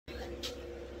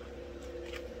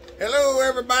Hello,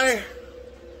 everybody.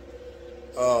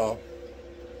 Well,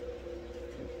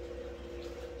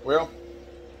 all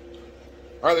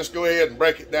right, let's go ahead and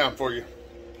break it down for you.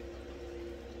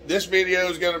 This video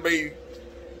is going to be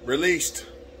released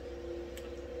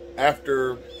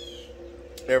after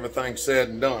everything's said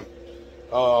and done.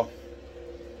 Because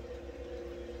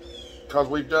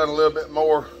we've done a little bit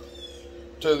more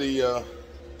to the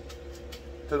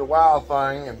wild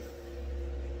thing, and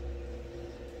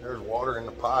there's water in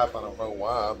the pipe. I don't know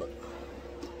why,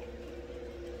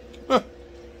 but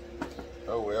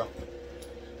oh well,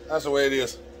 that's the way it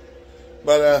is.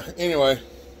 But anyway,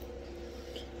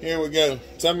 here we go.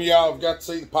 Some of y'all have got to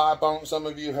see the pipe on it, some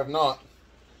of you have not.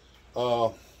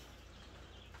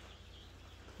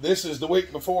 This is the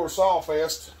week before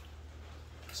Sawfest,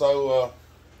 so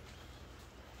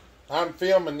I'm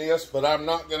filming this, but I'm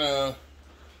not gonna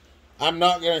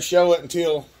show it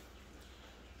until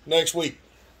next week.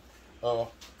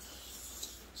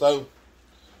 So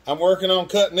I'm working on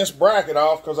cutting this bracket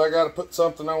off because I got to put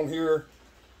something on here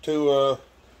to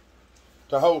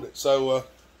hold it. So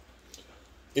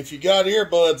if you got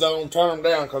earbuds on, turn them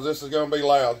down because this is going to be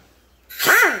loud.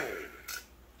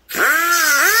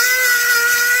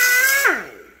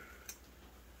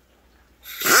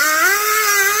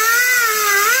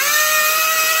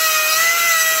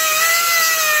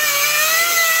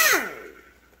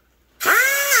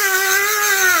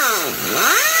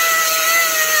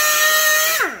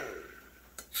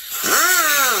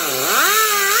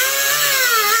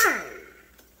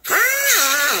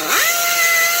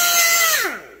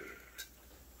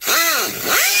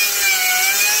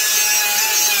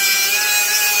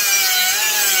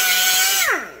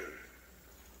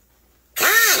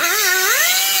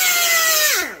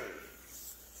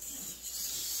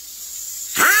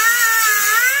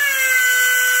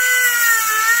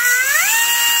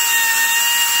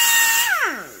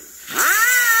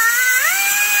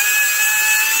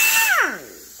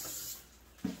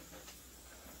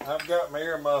 I've got my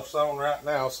earmuffs on right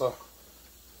now, so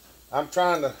I'm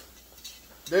trying to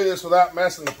do this without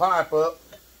messing the pipe up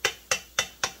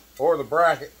or the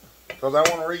bracket, because I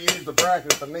want to reuse the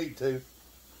bracket if I need to.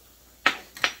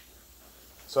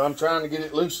 So I'm trying to get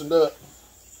it loosened up.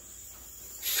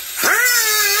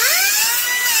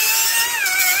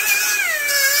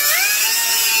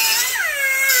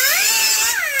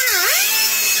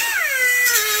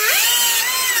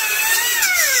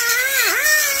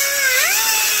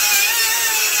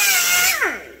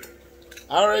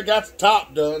 I already got the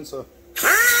top done, so.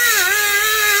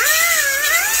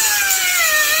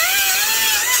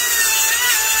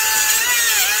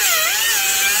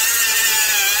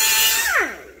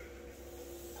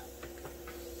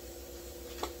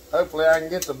 Hopefully I can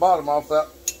get the bottom off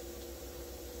without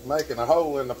making a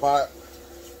hole in the pipe.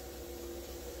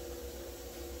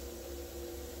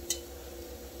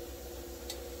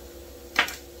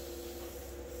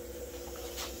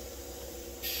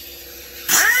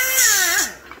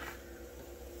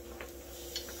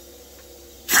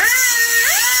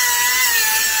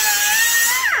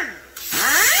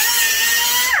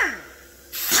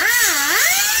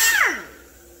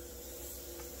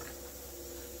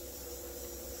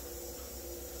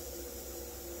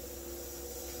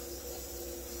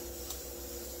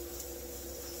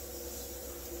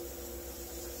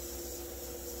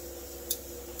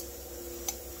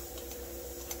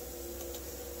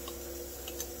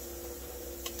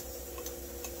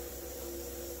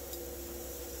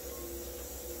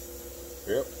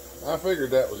 Yep, I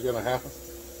figured that was going to happen.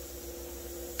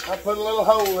 I put a little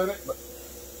hole in it, but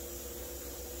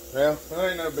well, that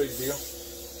ain't no big deal.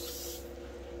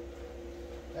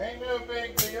 Ain't no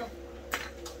big deal.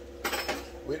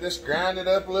 We just grind it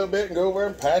up a little bit and go over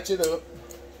and patch it up.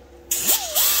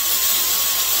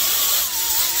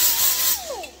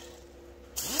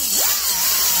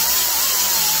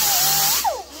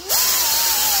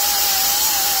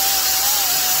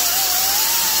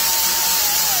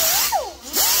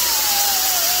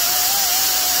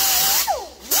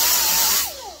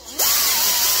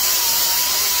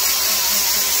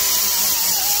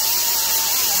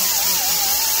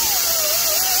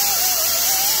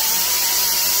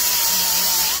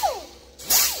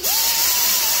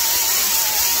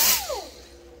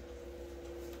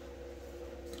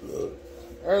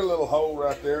 There's a little hole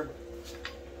right there, but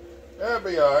that'll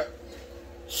be all right.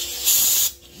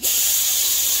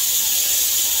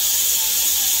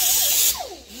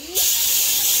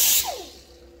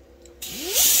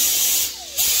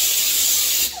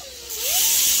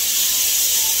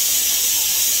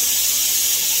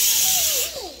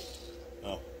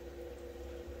 Oh,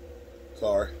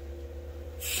 sorry.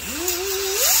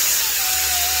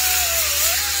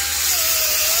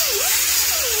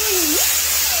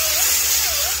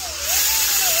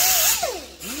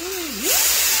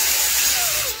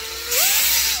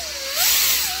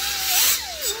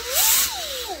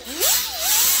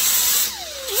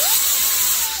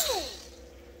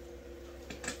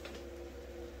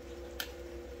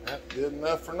 good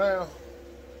enough for now.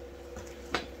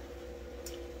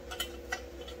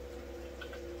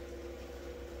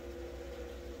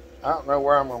 I don't know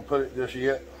where I'm going to put it just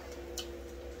yet.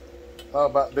 Thought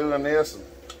about doing this and,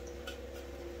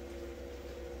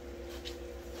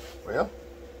 well,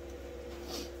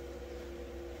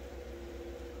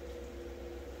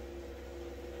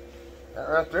 that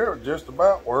right there would just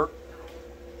about work.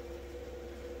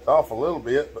 It's off a little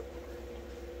bit, but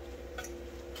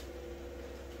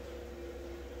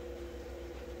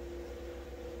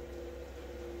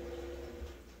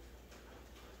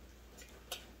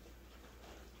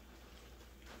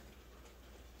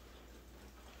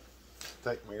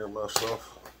take my earmuffs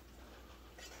off.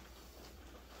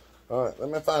 Alright, let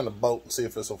me find a bolt and see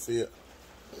if this will fit.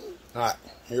 Alright,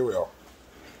 here we are.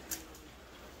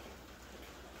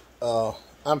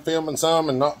 I'm filming some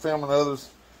and not filming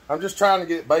others. I'm just trying to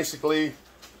get it basically,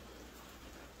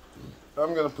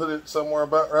 I'm going to put it somewhere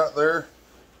about right there.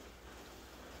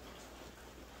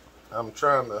 I'm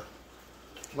trying to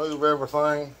move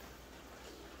everything,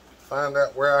 find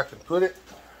out where I can put it.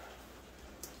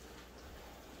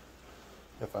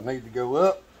 If I need to go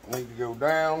up, I need to go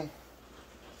down.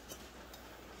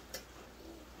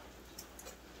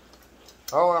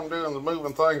 All I'm doing is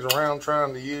moving things around,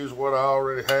 trying to use what I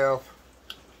already have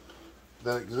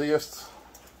that exists,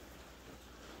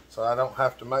 so I don't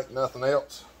have to make nothing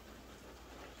else.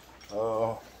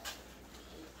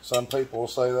 Some people will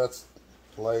say that's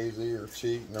lazy or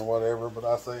cheating or whatever, but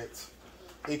I say it's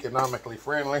economically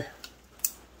friendly.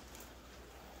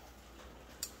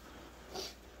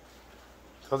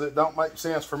 Because it don't make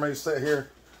sense for me to sit here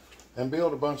and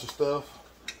build a bunch of stuff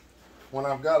when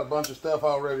I've got a bunch of stuff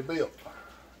already built.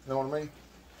 You know what I mean?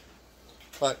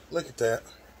 Like, look at that.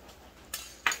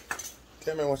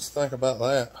 Tell me what you think about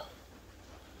that.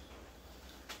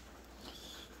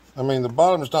 I mean, the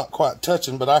bottom's not quite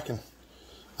touching, but I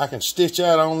can stitch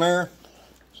that on there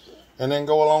and then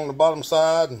go along the bottom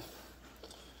side and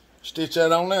stitch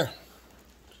that on there.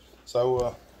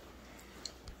 So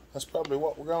that's probably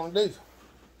what we're going to do.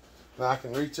 Now I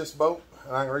can reach this bolt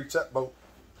and I can reach that bolt.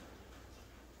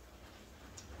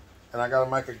 And I got to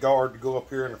make a guard to go up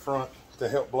here in the front to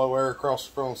help blow air across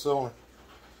the front of the cylinder.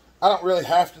 I don't really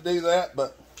have to do that,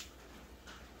 but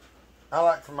I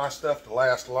like for my stuff to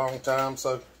last a long time,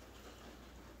 so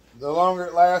the longer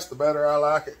it lasts, the better I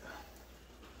like it.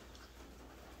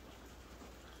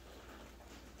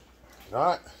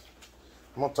 Alright,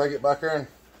 I'm going to take it back there and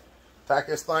tack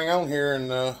this thing on here and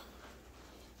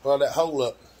weld that hole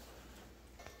up.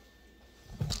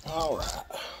 Alright.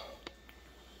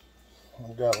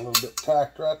 I've got a little bit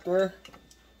tacked right there.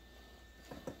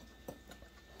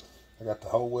 I got the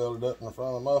hole welded up in the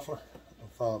front of the muffler, in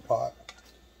front of the pot.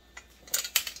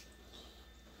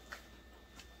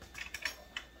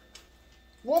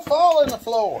 We'll fall in the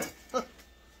floor.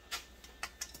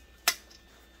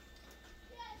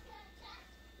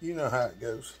 You know how it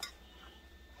goes.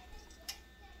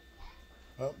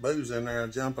 Oh, Boo's in there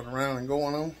jumping around and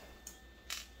going on.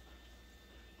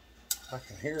 I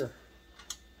can hear.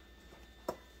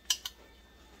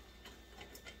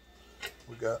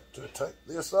 We got to take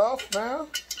this off now.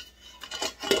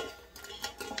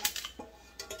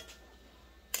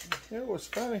 It was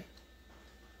funny.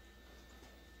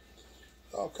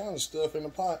 All kinds of stuff in the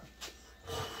pot.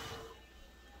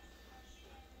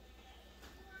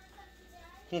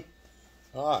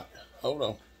 Alright, hold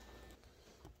on.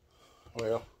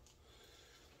 Well,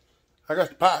 I got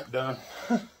the pipe done.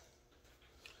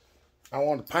 I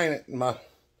wanted to paint it in my,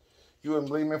 you wouldn't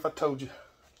believe me if I told you.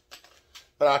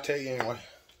 But I'll tell you anyway.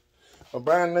 A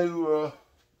brand new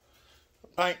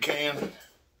paint can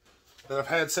that I've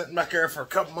had sitting back there for a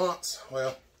couple months.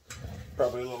 Well,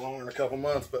 probably a little longer than a couple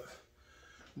months, but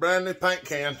brand new paint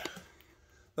can.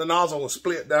 The nozzle was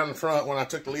split down the front when I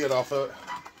took the lid off of it.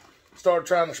 Started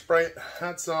trying to spray it.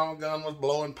 That son of a gun was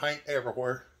blowing paint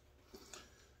everywhere.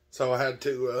 So I had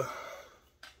to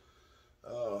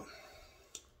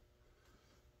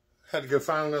go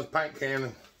find another paint can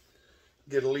and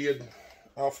get a lid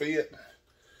off it.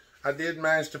 I did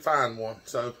manage to find one,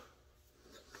 so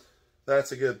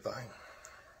that's a good thing.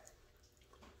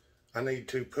 I need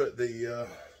to put the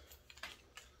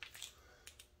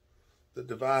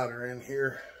divider in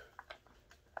here.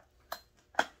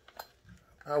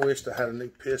 I wished I had a new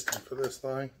piston for this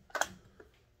thing,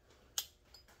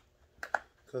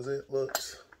 because it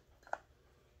looks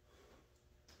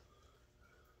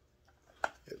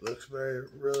very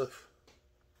rough.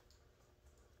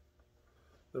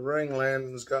 The ring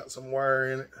landing's got some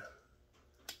wire in it.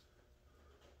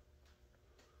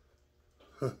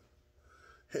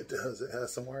 It does, it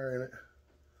has some wire in it.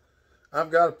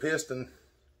 I've got a piston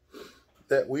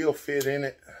that will fit in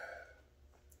it,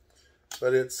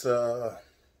 but it's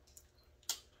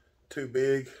too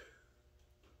big.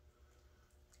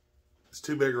 It's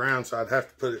too big around, so I'd have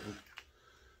to put it in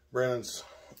Brennan's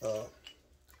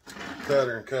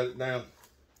cutter and cut it down,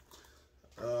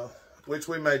 which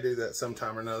we may do that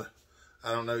sometime or another.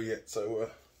 I don't know yet. So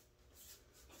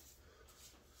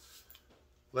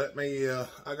let me,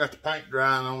 I got the paint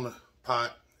drying on the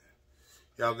pipe.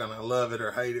 Y'all gonna love it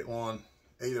or hate it one.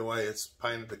 Either way, it's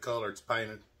painted the color it's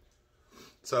painted.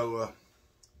 So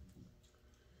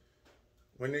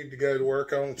we need to go to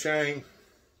work on the chain.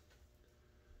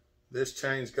 This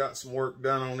chain's got some work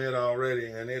done on it already,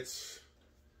 and it's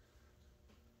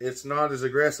not as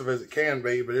aggressive as it can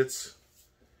be, but it's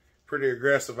pretty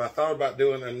aggressive. I thought about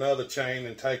doing another chain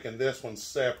and taking this one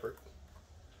separate.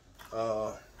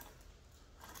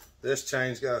 This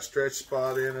chain's got a stretch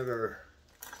spot in it or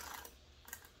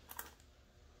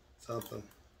something.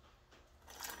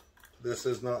 This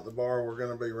is not the bar we're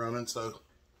going to be running, so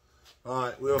all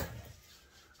right, well,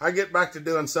 I get back to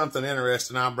doing something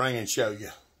interesting, I'll bring and show you.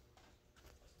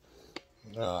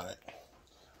 All right,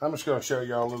 I'm just going to show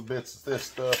y'all little bits of this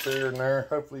stuff here and there.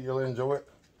 Hopefully you'll enjoy it.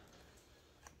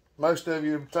 Most of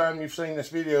you, by the time you've seen this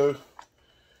video,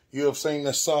 you'll have seen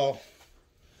this saw.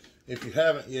 If you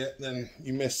haven't yet, then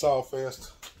you missed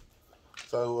Sawfest.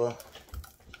 So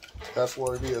that's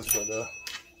what it is.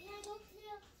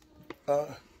 But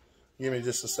give me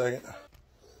just a second.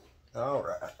 All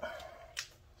right.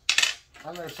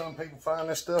 I know some people find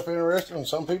this stuff interesting and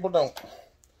some people don't.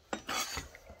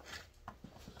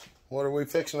 What are we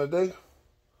fixing to do?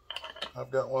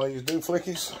 I've got one of these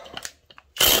dooflickies.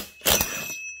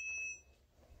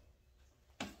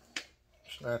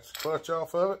 Snatch the clutch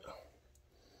off of it.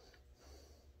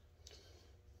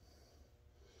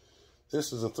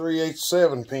 This is a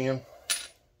 3/8 pin.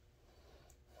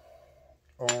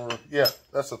 Or, yeah,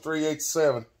 that's a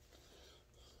 3/8.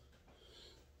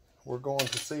 We're going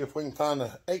to see if we can find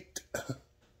an 8.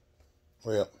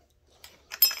 Well,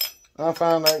 I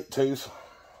found 8 tooth.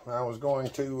 I was going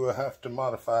to have to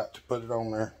modify it to put it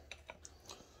on there,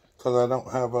 because I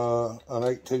don't have an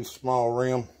 8 tooth small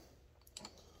rim.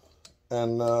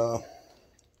 And while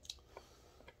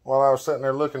I was sitting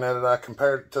there looking at it, I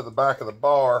compared it to the back of the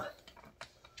bar.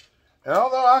 And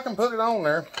although I can put it on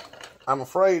there, I'm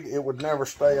afraid it would never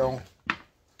stay on.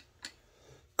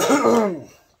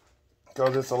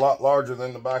 Because it's a lot larger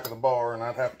than the back of the bar, and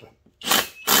I'd have to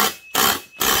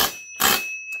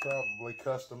probably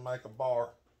custom make a bar.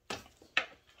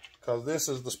 Because this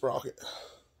is the sprocket.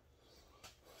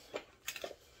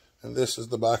 And this is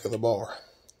the back of the bar.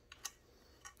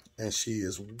 And she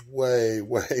is way,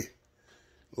 way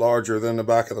larger than the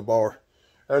back of the bar.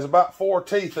 There's about 4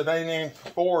 teeth that ain't in,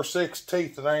 4 or 6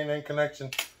 teeth that ain't in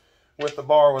connection with the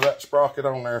bar with that sprocket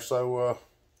on there. So,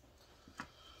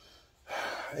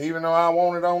 even though I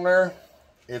want it on there,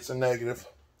 it's a negative.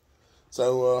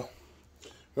 So,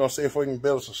 we're going to see if we can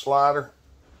build us a slider.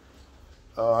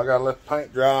 I got to let the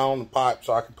paint dry on the pipe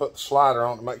so I can put the slider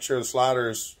on to make sure the slider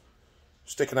is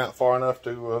sticking out far enough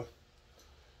to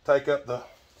take up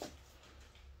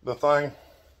the thing.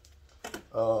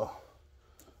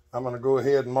 I'm going to go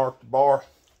ahead and mark the bar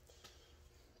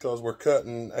because we're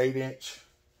cutting 8-inch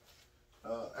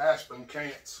aspen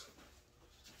cants.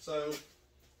 So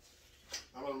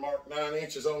I'm going to mark 9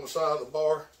 inches on the side of the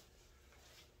bar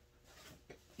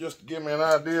just to give me an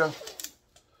idea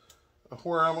of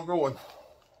where I'm going.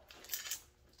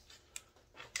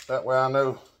 That way I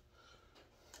know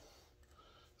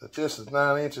that this is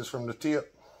 9 inches from the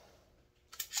tip.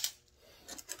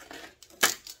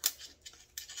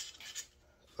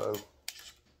 So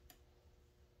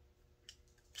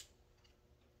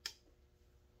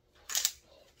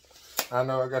I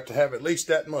know I got to have at least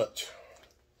that much.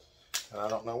 And I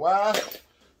don't know why,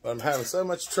 but I'm having so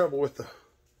much trouble with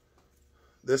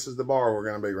this is the bar we're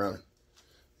going to be running.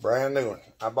 Brand new one.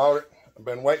 I bought it. I've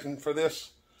been waiting for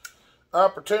this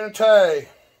opportunity.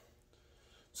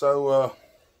 So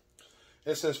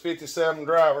it says 57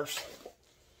 drivers.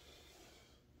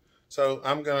 So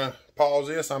I'm going to pause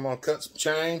this. I'm going to cut some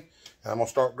chain. I'm going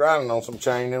to start grinding on some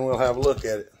chain. Then we'll have a look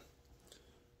at it.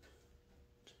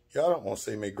 Y'all don't want to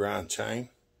see me grind chain.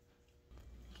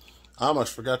 I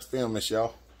almost forgot to film this,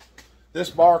 y'all. This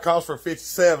bar calls for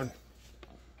 57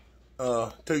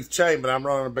 tooth chain, but I'm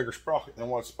running a bigger sprocket than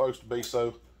what it's supposed to be.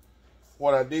 So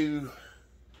what I do,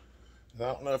 I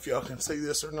don't know if y'all can see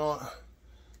this or not.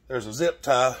 There's a zip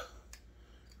tie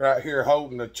right here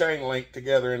holding the chain link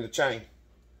together in the chain.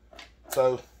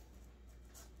 So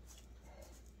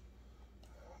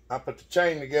I put the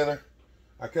chain together.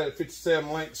 I cut it 57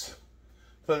 lengths,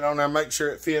 put it on there, make sure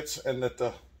it fits, and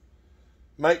that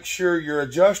make sure your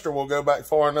adjuster will go back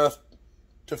far enough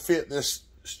to fit this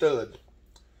stud.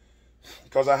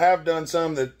 Because I have done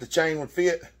some that the chain would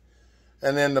fit,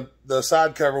 and then the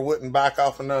side cover wouldn't back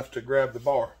off enough to grab the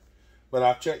bar. But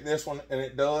I checked this one and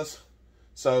it does.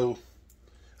 So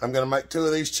I'm going to make 2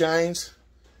 of these chains,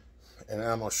 and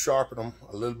I'm going to sharpen them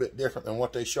a little bit different than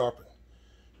what they sharpen.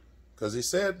 Because he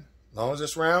said, as long as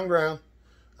it's round ground,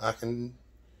 I can.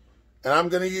 And I'm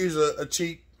going to use a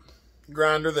cheap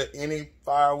grinder that any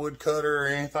firewood cutter or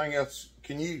anything else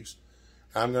can use.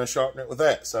 I'm going to sharpen it with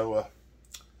that. So,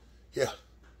 yeah.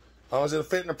 As long as it'll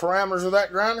fit in the parameters of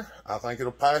that grinder, I think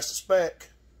it'll pass the spec.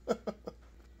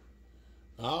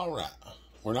 All right.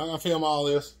 We're not going to film all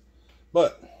this,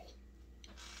 but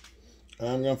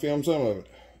I'm going to film some of it.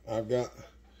 I've got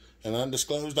an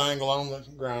undisclosed angle on the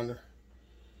grinder.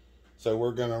 So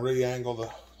we're going to re-angle the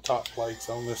top plates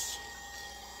on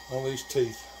these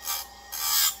teeth.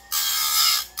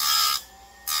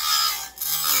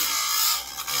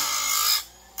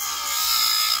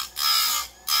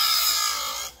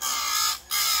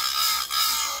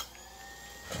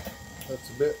 That's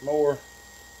a bit more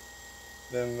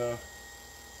than it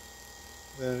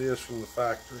is from the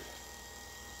factory.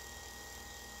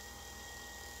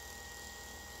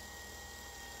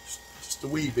 Just a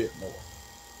wee bit more.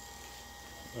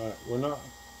 Alright,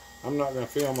 I'm not going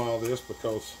to film all this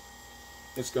because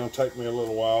it's going to take me a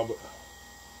little while, but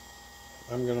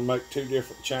I'm going to make 2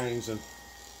 different chains and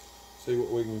see what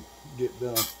we can get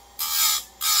done.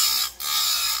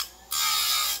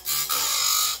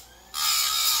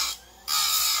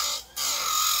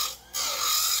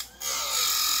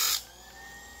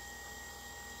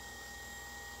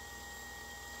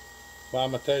 But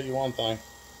I'm going to tell you one thing.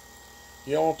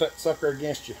 You don't want that sucker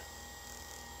against you.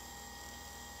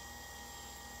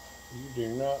 You do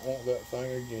not want that thing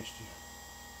against you.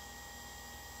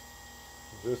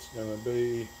 This is going to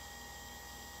be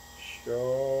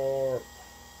sharp.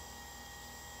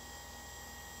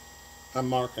 I'm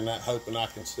marking that, hoping I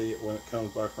can see it when it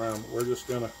comes back around. But we're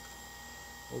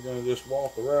gonna just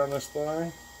walk around this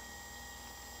thing.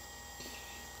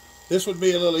 This would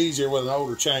be a little easier with an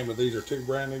older chain, but these are 2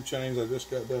 brand new chains I just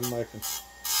got done making.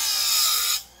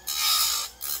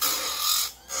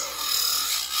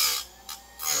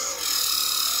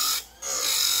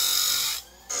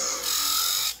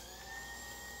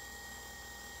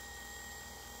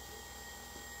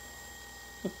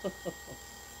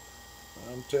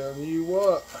 I'm telling you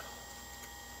what,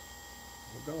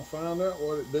 we're gonna find out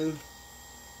what it do.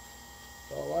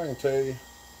 That's all I can tell you.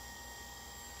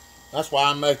 That's why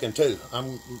I'm making 2.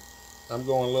 I'm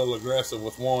going a little aggressive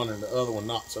with one and the other one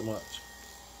not so much,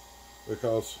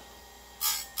 because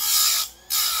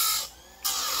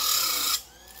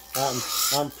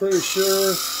I'm pretty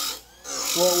sure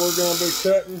what we're going to be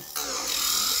cutting,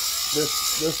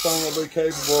 this thing will be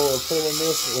capable of pulling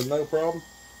this with no problem.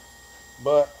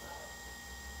 But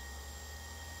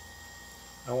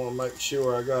I want to make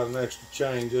sure I got an extra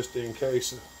chain just in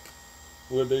case.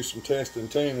 We'll do some testing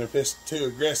too, and if it's too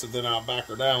aggressive, then I'll back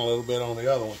her down a little bit on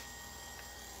the other one.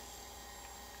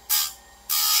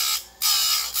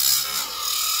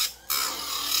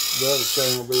 The other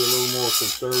chain will be a little more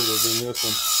conservative than this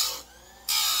one.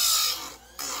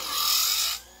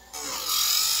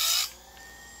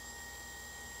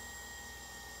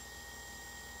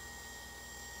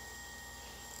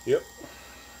 Yep.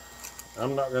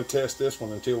 I'm not going to test this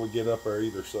one until we get up there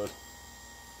either, so.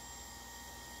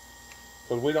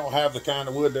 Because we don't have the kind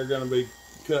of wood they're going to be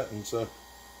cutting, so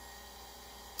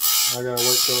I got to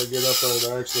wait till I get up there to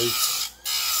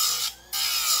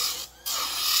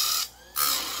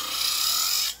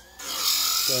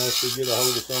actually get a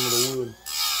hold of some of the wood.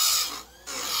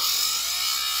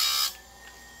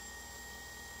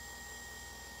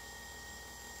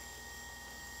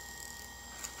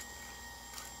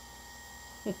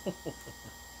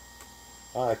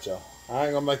 Alright, y'all. I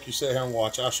ain't gonna make you sit here and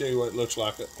watch. I'll show you what it looks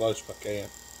like up close if I can.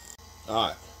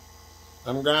 Alright.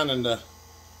 I'm grinding the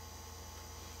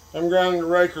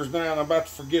rakers down. I'm about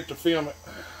to forget to film it.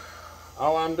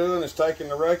 All I'm doing is taking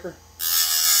the raker,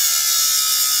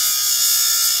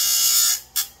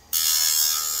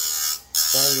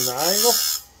 changing the angle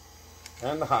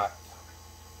and the height.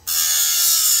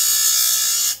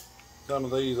 Some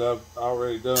of these I've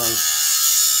already done.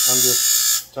 I'm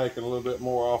just taking a little bit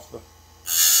more off the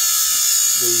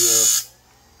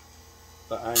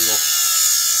angle.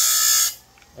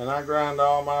 And I grind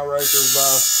all my rakers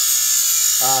by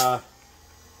eye,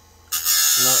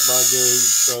 not by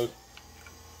gauge, so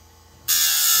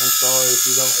I'm sorry if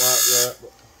you don't like that,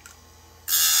 but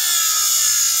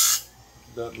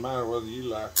it doesn't matter whether you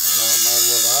like it or not, it matters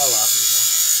whether I like it.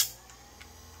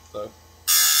 So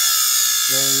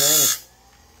Nanny.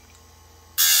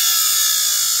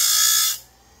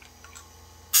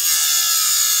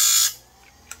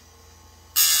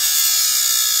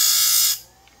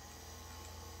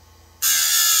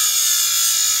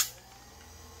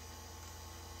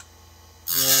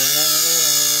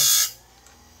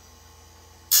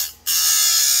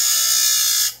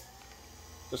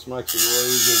 This makes it real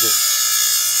easy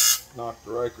to knock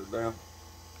the raker down.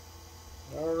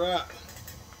 All right.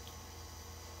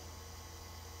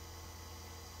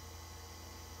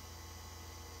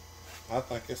 I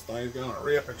think this thing's gonna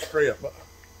rip and strip, but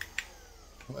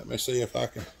let me see if I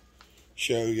can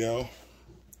show y'all.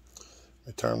 Let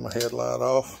me turn my headlight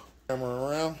off. Camera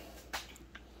around.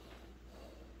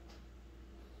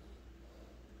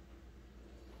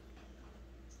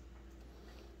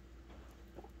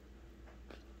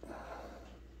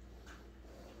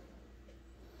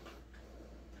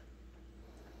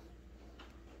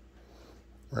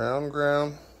 Round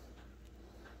ground,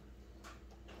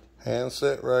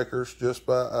 handset rakers, just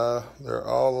by eye. They're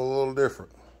all a little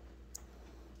different,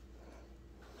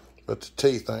 but the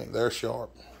teeth ain't. They're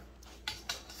sharp.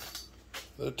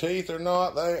 The teeth are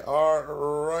not. They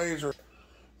are razor.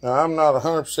 Now I'm not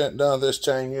 100% done with this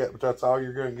chain yet, but that's all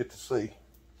you're going to get to see.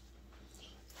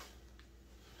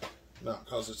 Not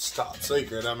because it's top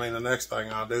secret. I mean, the next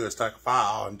thing I'll do is take a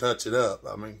file and touch it up.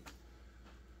 I mean,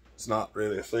 it's not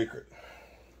really a secret.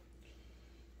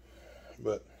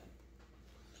 But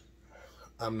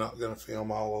I'm not going to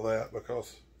film all of that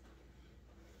because,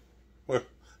 well,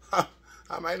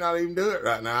 I may not even do it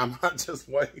right now. I might just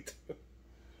wait.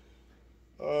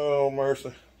 Oh,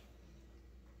 mercy.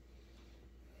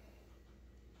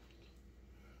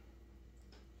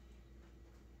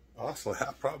 Honestly,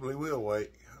 I probably will wait.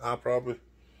 Because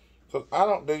I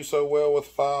don't do so well with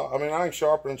file. I mean, I can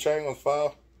sharpen a chain with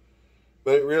file,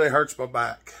 but it really hurts my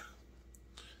back.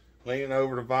 Leaning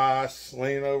over the vise,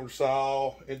 leaning over the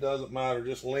saw, it doesn't matter.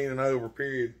 Just leaning over,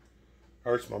 period,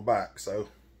 hurts my back. So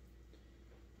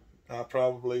I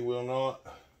probably will not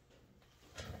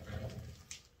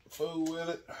fool with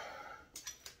it.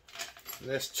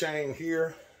 This chain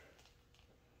here,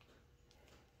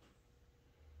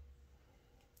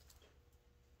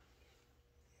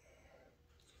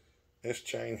 I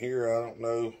don't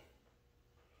know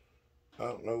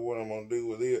what I'm gonna do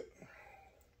with it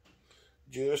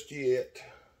just yet.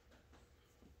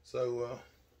 So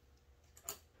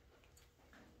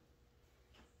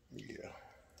yeah,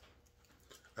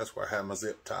 that's where I have my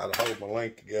zip tie to hold my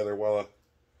link together while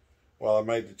I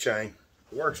made the chain.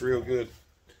 It works real good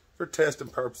for testing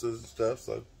purposes and stuff.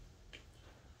 So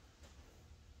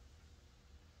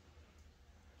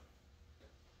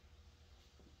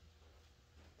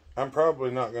I'm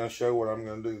probably not going to show what I'm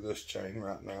going to do this chain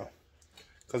right now,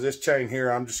 because this chain here,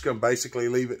 I'm just going to basically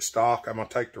leave it stock. I'm going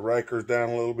to take the rakers down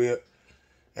a little bit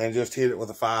and just hit it with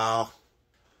a file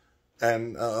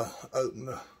and open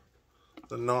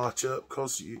the notch up,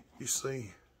 because you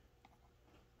see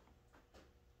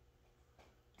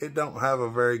it don't have a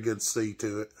very good C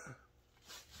to it.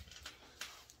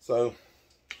 So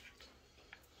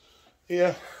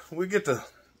yeah, we get the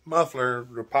muffler,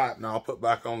 the pipe and all put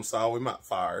back on the saw. We might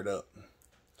fire it up,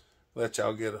 let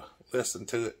y'all get a listen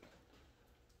to it,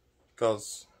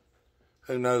 because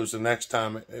who knows, the next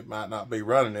time it might not be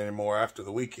running anymore after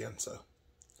the weekend. So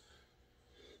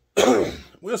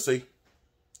we'll see.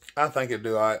 I think it'll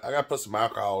do all right. I gotta put some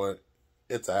alcohol in it.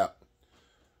 It's out,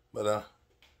 but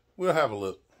we'll have a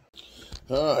look.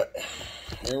 All right,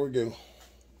 here we go.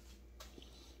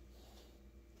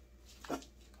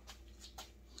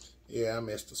 Yeah, I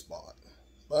missed a spot,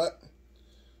 but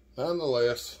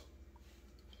nonetheless,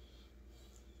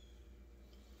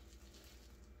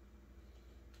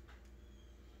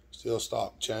 still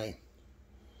stock chain.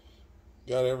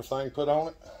 Got everything put on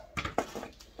it.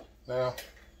 Now,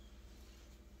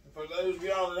 for those of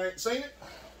y'all that ain't seen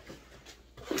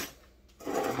it,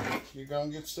 you're gonna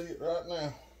get to see it right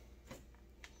now.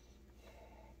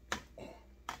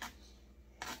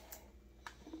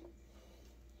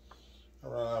 I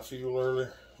ran out of fuel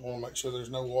earlier. I want to make sure there's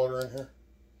no water in here.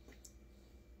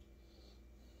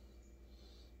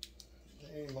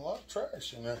 Ain't even a lot of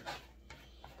trash in there.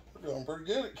 We're doing pretty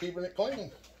good at keeping it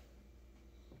clean.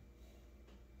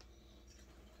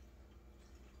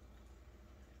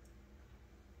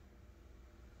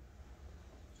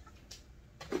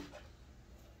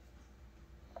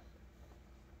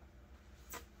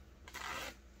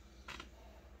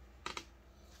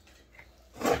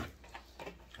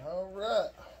 All right.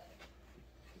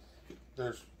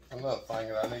 There's another thing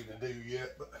that I need to do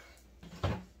yet, but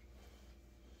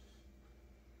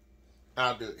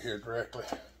I'll do it here directly.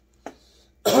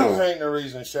 Ain't no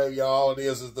reason to show y'all. All it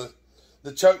is the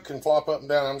choke can flop up and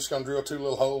down. I'm just going to drill 2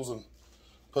 little holes and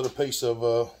put a piece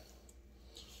of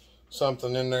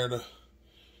something in there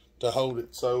to hold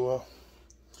it so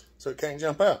it can't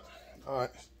jump out. All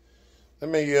right, let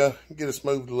me get us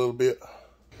moved a little bit.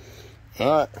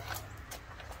 All right,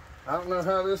 I don't know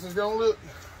how this is going to look,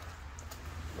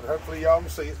 but hopefully y'all can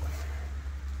see it.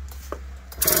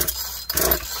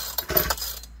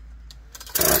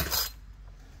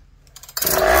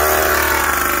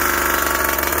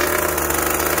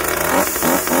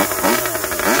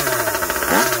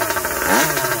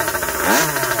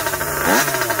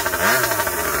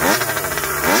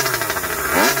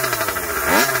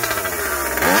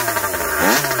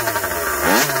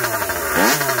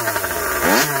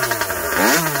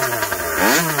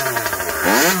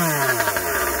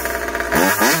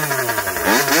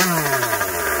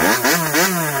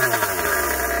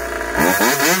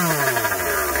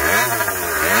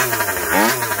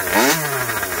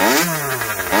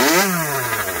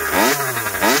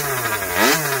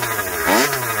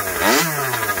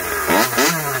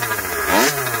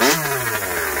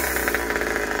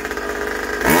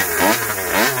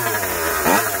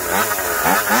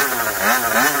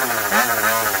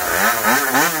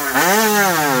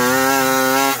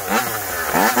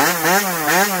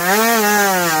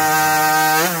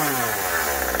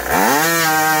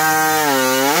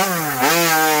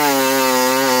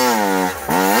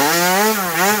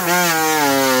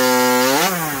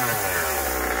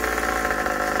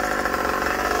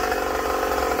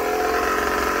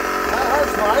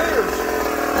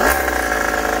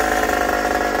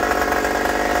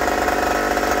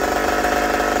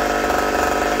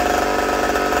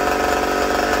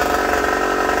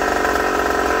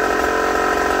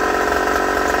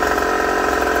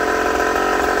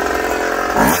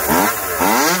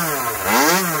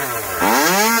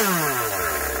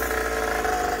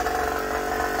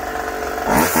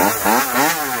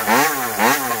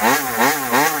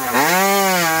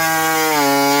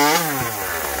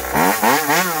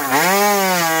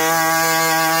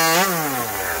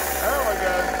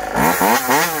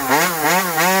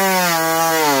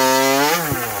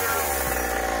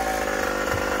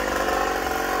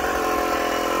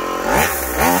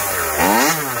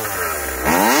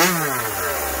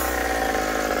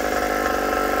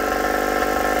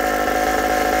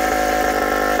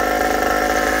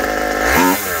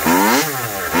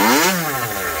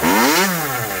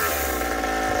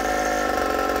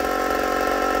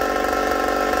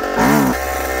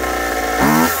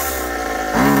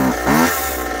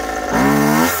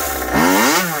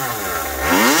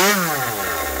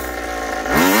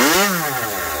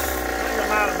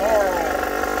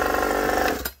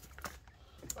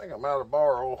 I'm out of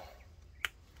bar oil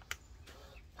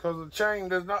because the chain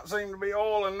does not seem to be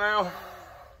oiling now.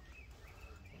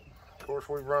 Of course,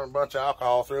 we've run a bunch of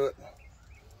alcohol through it.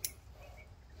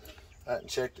 I hadn't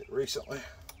checked it recently.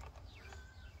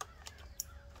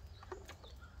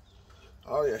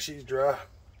 Oh yeah, she's dry.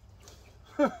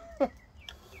 All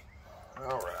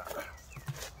right,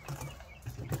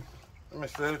 let me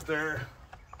sit there.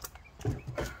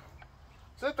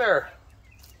 Sit there.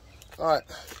 All right,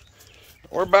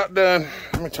 we're about done.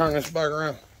 Let me turn this back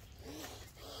around.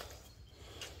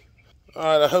 All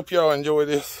right, I hope y'all enjoy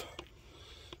this.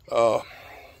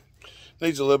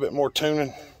 Needs a little bit more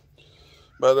tuning,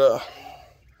 but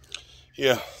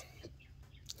yeah,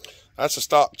 that's a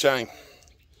stock chain.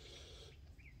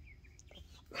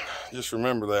 Just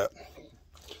remember that.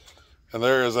 And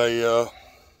there is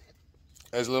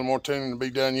there's a little more tuning to be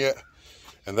done yet,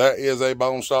 and that is a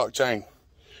bone stock chain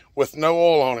with no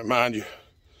oil on it, mind you.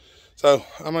 So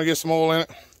I'm gonna get some oil in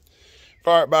it,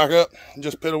 fire it back up, and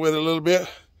just piddle with it a little bit,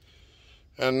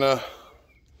 and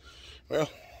well,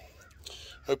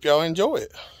 hope y'all enjoy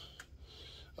it.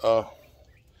 I'm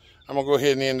gonna go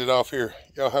ahead and end it off here.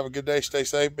 Y'all have a good day, stay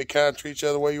safe, be kind, treat each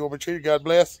other the way you want to be treated. God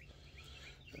bless.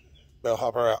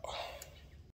 Bellhopper out.